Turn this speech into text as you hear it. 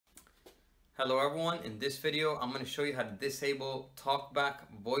Hello everyone, in this video I'm going to show you how to disable TalkBack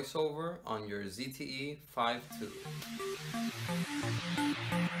voiceover on your ZTE ZFive 2.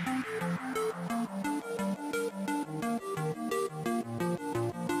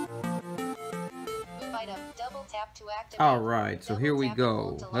 Alright, so here we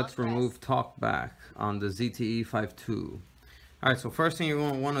go. Let's remove TalkBack on the ZTE ZFive 2. Alright, so first thing you're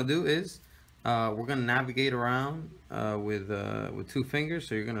going to want to do is we're going to navigate around with two fingers.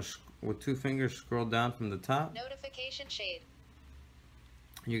 So you're going to, with two fingers, scroll down from the top. Notification shade.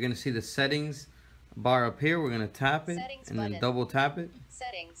 You're going to see the settings bar up here. We're going to tap it and then double tap it.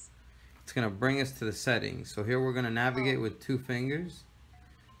 Settings. It's going to bring us to the settings. So here we're going to navigate with two fingers.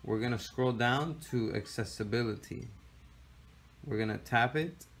 We're going to scroll down to accessibility. We're going to tap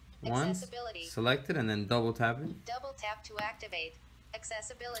it once, select it, and then double tap it. Double tap to activate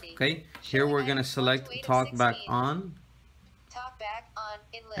accessibility. Okay, here we're going to select TalkBack on. TalkBack on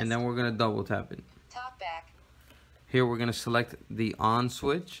in list. And then we're going to double tap it. TalkBack. Here we're going to select the on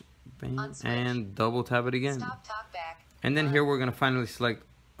switch, bang, and double tap it again. Stop TalkBack. And then here we're going to finally select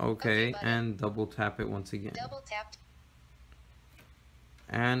OK and double tap it once again. Double tapped.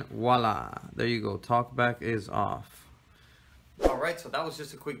 And voila, there you go, TalkBack is off. Alright, so that was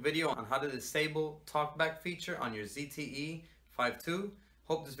just a quick video on how to disable TalkBack feature on your ZTE ZFive 2.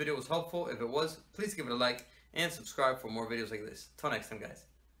 Hope this video was helpful. If it was, please give it a like and subscribe for more videos like this. Till next time, guys.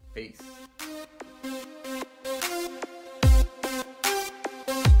 Peace.